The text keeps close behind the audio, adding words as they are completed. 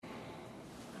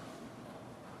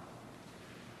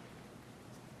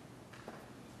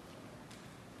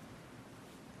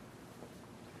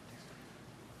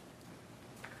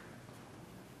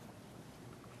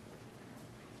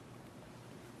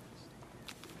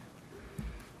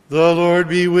The Lord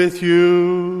be with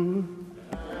you.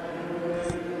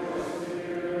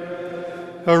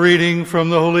 A reading from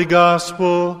the Holy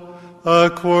Gospel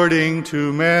according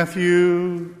to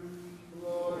Matthew.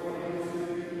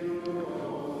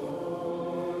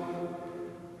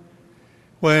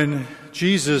 When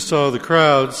Jesus saw the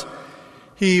crowds,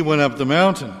 he went up the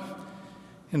mountain.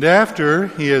 And after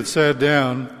he had sat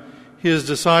down, his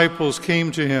disciples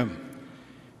came to him.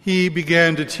 He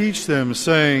began to teach them,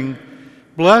 saying,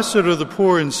 "Blessed are the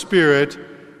poor in spirit,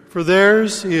 for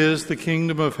theirs is the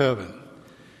kingdom of heaven.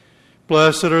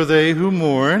 Blessed are they who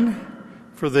mourn,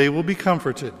 for they will be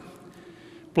comforted.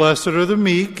 Blessed are the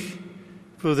meek,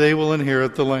 for they will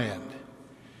inherit the land.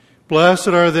 Blessed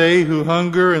are they who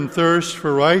hunger and thirst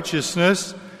for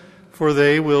righteousness, for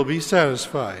they will be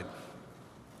satisfied.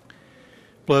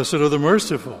 Blessed are the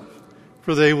merciful,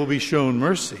 for they will be shown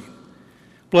mercy.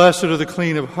 Blessed are the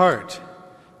clean of heart,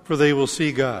 for they will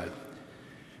see God.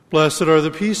 Blessed are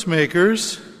the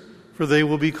peacemakers, for they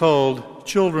will be called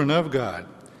children of God.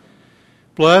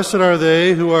 Blessed are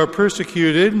they who are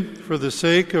persecuted for the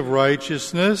sake of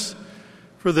righteousness,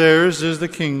 for theirs is the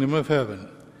kingdom of heaven.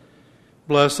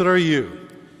 Blessed are you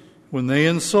when they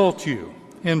insult you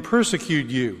and persecute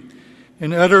you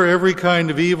and utter every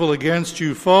kind of evil against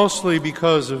you falsely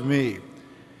because of me.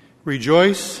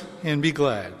 Rejoice and be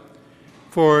glad,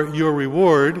 for your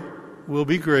reward will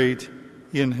be great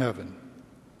in heaven."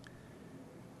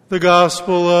 The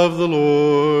Gospel of the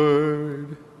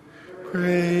Lord.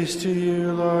 Praise to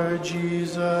you, Lord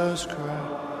Jesus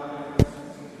Christ.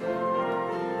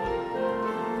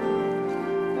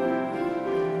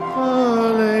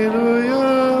 Alleluia,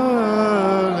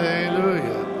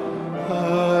 alleluia,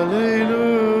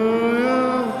 alleluia,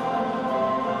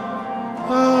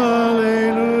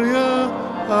 alleluia,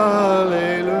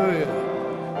 alleluia, alleluia.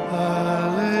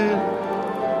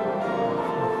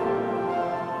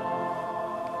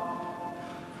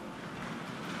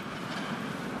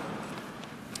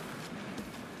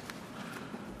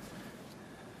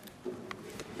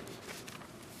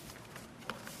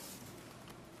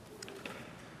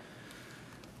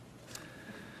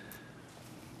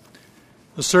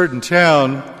 A certain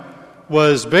town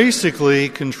was basically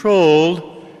controlled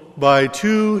by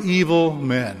two evil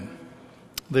men.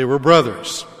 They were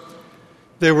brothers.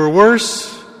 They were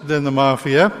worse than the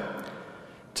mafia.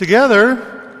 Together,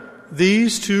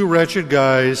 these two wretched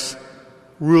guys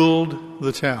ruled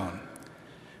the town.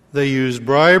 They used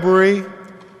bribery,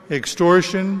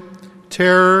 extortion,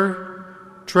 terror,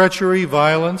 treachery,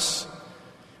 violence.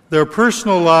 Their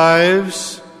personal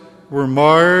lives were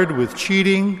marred with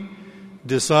cheating,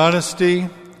 dishonesty,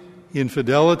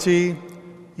 infidelity,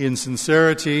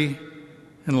 insincerity,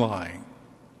 and lying.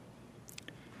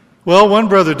 Well, one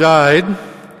brother died.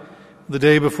 The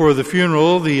day before the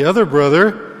funeral, the other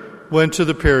brother went to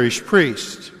the parish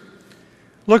priest.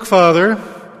 "Look, Father,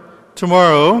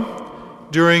 tomorrow,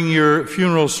 during your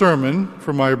funeral sermon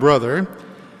for my brother,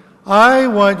 I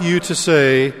want you to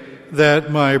say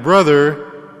that my brother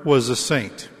was a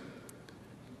saint."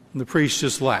 And the priest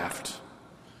just laughed.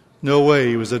 No way,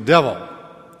 he was a devil.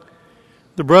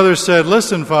 The brother said,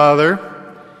 "Listen, Father,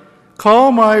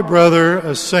 call my brother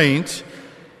a saint,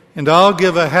 and I'll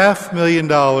give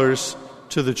 $500,000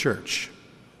 to the church."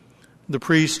 The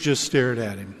priest just stared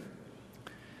at him.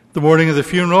 The morning of the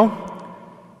funeral,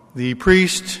 the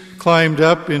priest climbed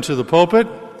up into the pulpit.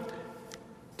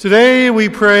 "Today we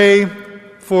pray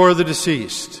for the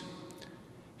deceased.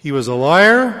 He was a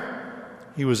liar,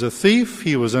 he was a thief,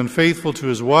 he was unfaithful to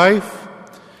his wife.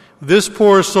 This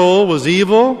poor soul was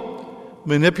evil,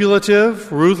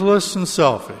 manipulative, ruthless, and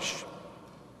selfish.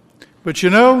 But you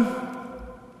know,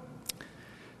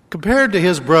 compared to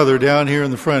his brother down here in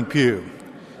the front pew,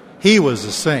 he was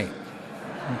a saint."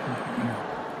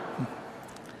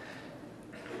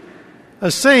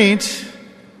 A saint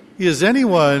is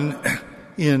anyone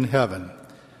in heaven.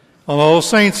 On All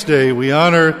Saints' Day, we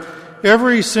honor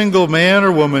every single man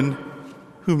or woman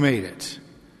who made it.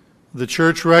 The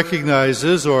church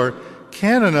recognizes or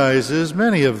canonizes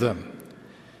many of them,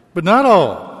 but not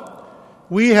all.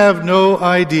 We have no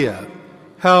idea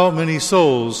how many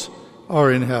souls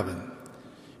are in heaven.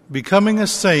 Becoming a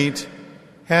saint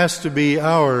has to be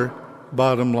our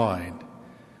bottom line.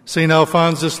 St.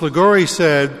 Alphonsus Liguori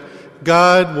said,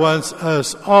 "God wants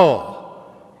us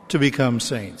all to become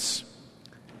saints."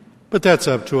 But that's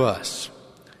up to us.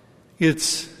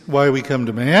 It's why we come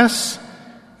to Mass.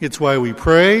 It's why we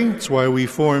pray. It's why we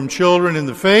form children in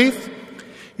the faith.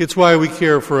 It's why we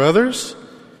care for others.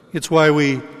 It's why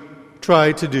we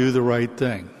try to do the right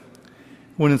thing.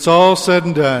 When it's all said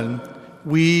and done,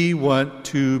 we want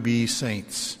to be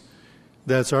saints.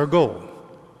 That's our goal.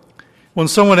 When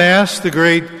someone asked the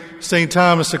great St.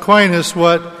 Thomas Aquinas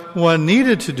what one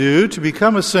needed to do to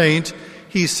become a saint,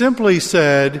 he simply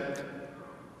said,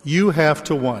 "You have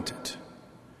to want it.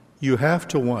 You have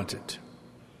to want it."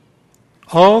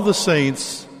 All the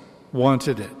saints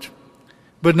wanted it,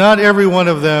 but not every one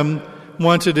of them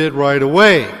wanted it right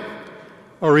away,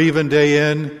 or even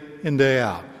day in and day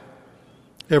out.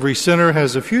 Every sinner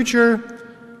has a future,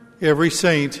 every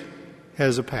saint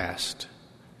has a past.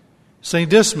 St.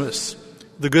 Dismas,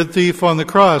 the good thief on the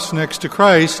cross next to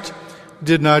Christ,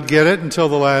 did not get it until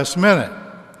the last minute.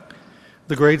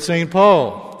 The great St.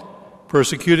 Paul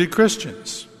persecuted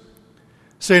Christians.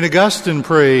 St. Augustine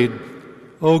prayed,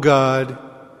 "O God,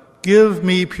 give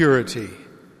me purity,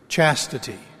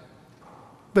 chastity,"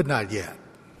 but not yet.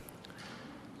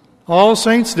 All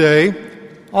Saints' Day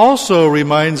also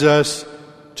reminds us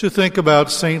to think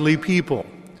about saintly people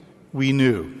we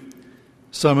knew,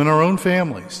 some in our own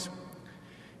families.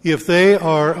 If they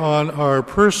are on our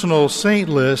personal saint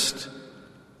list,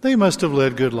 they must have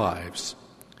led good lives.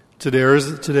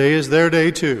 Today is their day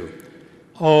too,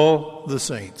 all the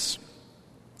saints.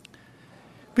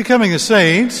 Becoming a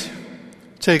saint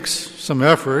takes some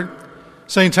effort.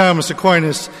 St. Thomas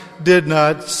Aquinas did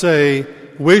not say,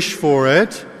 "Wish for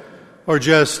it," or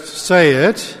just say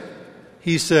it.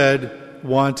 He said,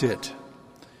 "Want it."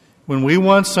 When we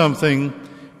want something,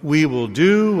 we will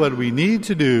do what we need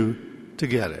to do to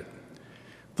get it.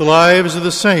 The lives of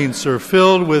the saints are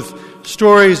filled with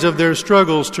stories of their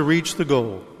struggles to reach the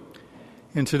goal.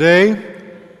 And today,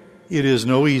 it is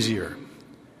no easier.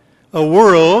 A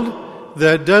world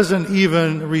that doesn't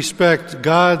even respect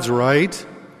God's right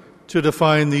to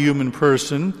define the human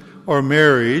person or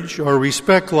marriage or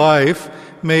respect life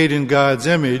made in God's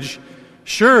image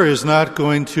sure is not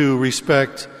going to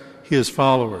respect his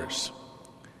followers.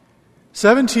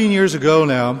 17 years ago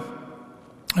now,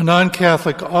 a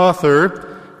non-Catholic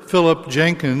author, Philip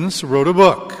Jenkins, wrote a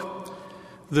book,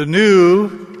 The New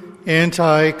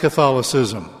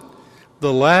Anti-Catholicism,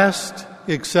 The Last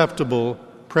Acceptable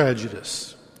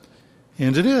Prejudice.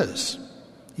 And it is,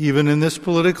 even in this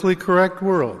politically correct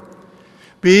world.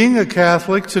 Being a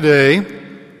Catholic today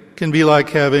can be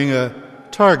like having a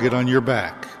target on your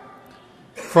back.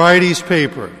 Friday's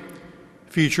paper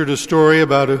featured a story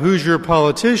about a Hoosier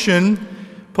politician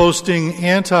posting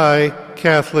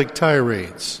anti-Catholic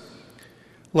tirades.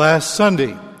 Last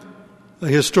Sunday, a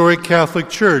historic Catholic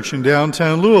church in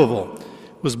downtown Louisville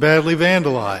was badly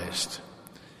vandalized.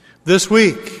 This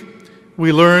week,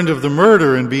 we learned of the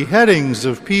murder and beheadings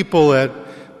of people at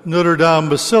Notre Dame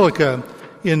Basilica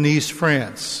in Nice,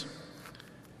 France.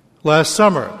 Last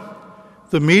summer,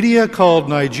 the media called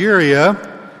Nigeria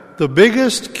the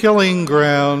biggest killing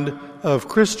ground of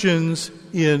Christians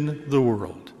in the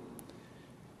world.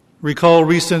 Recall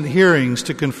recent hearings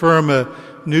to confirm a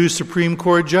new Supreme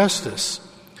Court justice.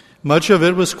 Much of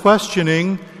it was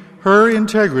questioning her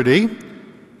integrity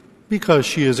because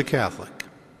she is a Catholic.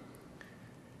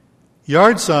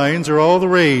 Yard signs are all the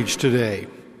rage today.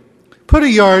 Put a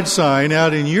yard sign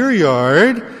out in your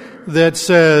yard that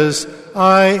says,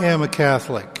 "I am a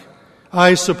Catholic.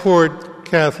 I support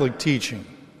Catholic teaching."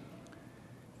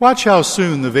 Watch how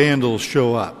soon the vandals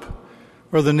show up,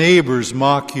 or the neighbors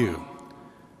mock you.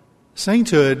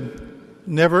 Sainthood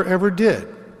never ever did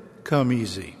come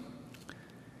easy.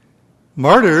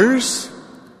 Martyrs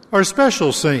are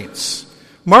special saints.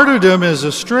 Martyrdom is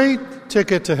a straight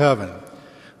ticket to heaven.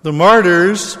 The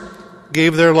martyrs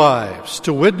gave their lives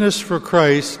to witness for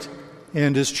Christ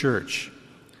and His church.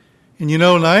 And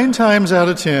 9 times out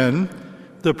of 10,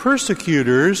 the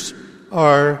persecutors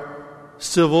are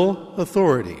civil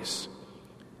authorities.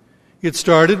 It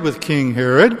started with King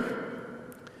Herod,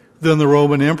 then the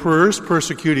Roman emperors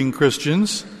persecuting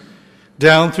Christians,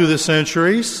 down through the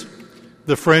centuries,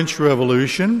 the French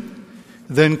Revolution,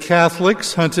 then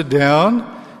Catholics hunted down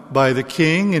by the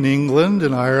king in England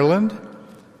and Ireland,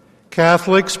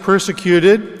 Catholics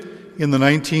persecuted in the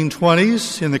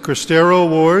 1920s in the Cristero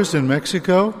Wars in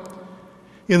Mexico,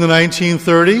 in the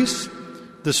 1930s,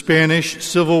 the Spanish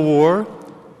Civil War.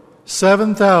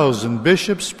 7,000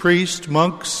 bishops, priests,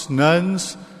 monks,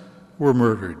 nuns were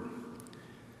murdered.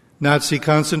 Nazi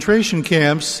concentration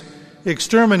camps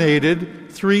exterminated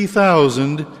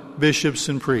 3,000 bishops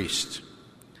and priests.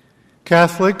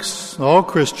 Catholics, all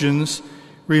Christians,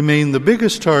 remain the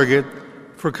biggest target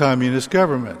for communist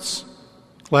governments.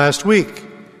 Last week,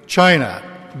 China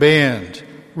banned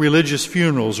religious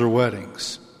funerals or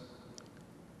weddings.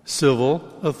 Civil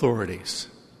authorities.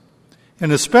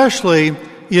 And especially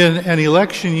in an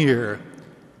election year,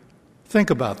 think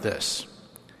about this.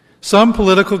 Some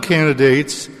political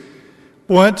candidates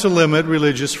want to limit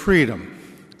religious freedom.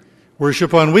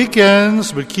 Worship on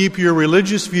weekends, but keep your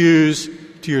religious views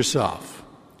to yourself.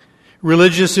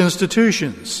 Religious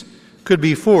institutions could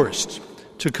be forced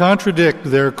to contradict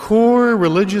their core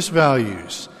religious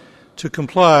values to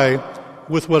comply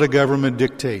with what a government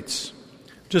dictates.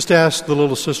 Just ask the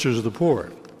Little Sisters of the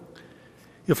Poor.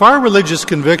 If our religious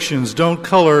convictions don't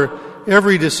color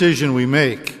every decision we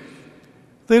make,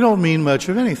 they don't mean much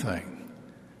of anything.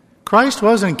 Christ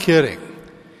wasn't kidding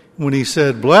when he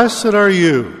said, "Blessed are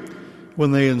you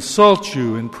when they insult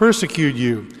you and persecute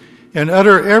you and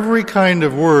utter every kind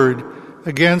of word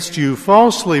against you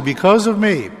falsely because of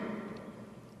me.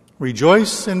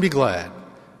 Rejoice and be glad,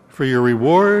 for your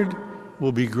reward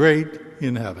will be great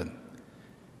in heaven."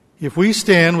 If we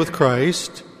stand with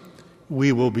Christ,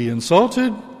 we will be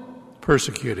insulted,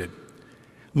 persecuted.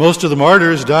 Most of the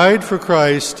martyrs died for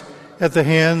Christ at the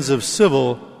hands of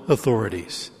civil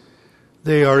authorities.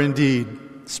 They are indeed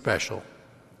special.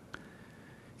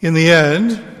 In the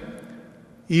end,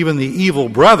 even the evil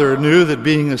brother knew that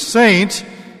being a saint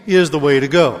is the way to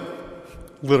go,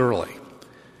 literally.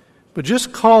 But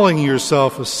just calling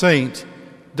yourself a saint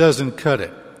doesn't cut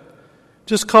it.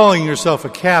 Just calling yourself a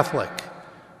Catholic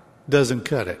doesn't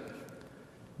cut it.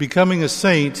 Becoming a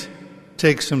saint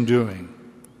takes some doing.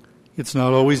 It's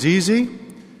not always easy,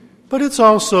 but it's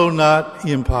also not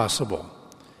impossible.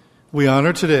 We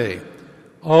honor today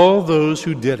all those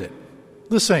who did it,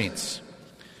 the saints.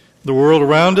 The world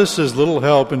around us is little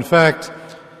help. In fact,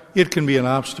 it can be an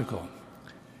obstacle.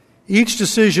 Each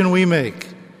decision we make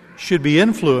should be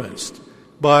influenced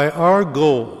by our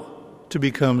goal to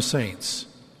become saints.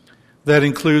 That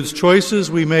includes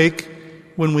choices we make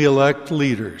when we elect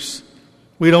leaders.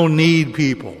 We don't need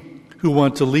people who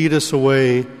want to lead us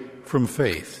away from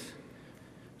faith.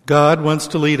 God wants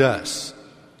to lead us.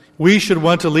 We should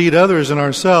want to lead others and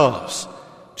ourselves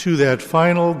to that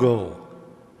final goal,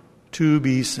 to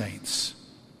be saints.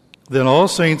 Then All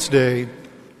Saints' Day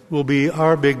will be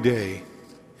our big day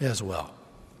as well.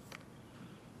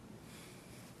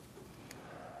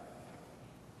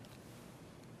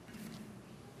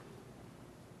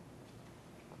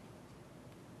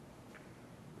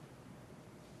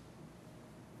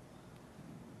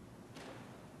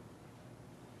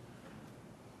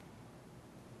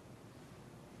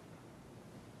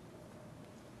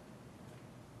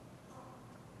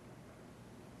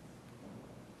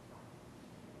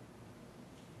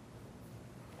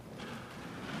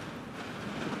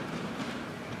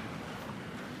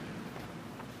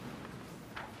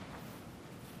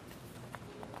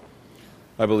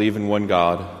 I believe in one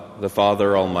God, the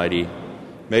Father Almighty,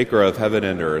 maker of heaven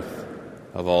and earth,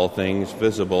 of all things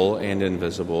visible and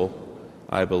invisible.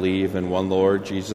 I believe in one Lord Jesus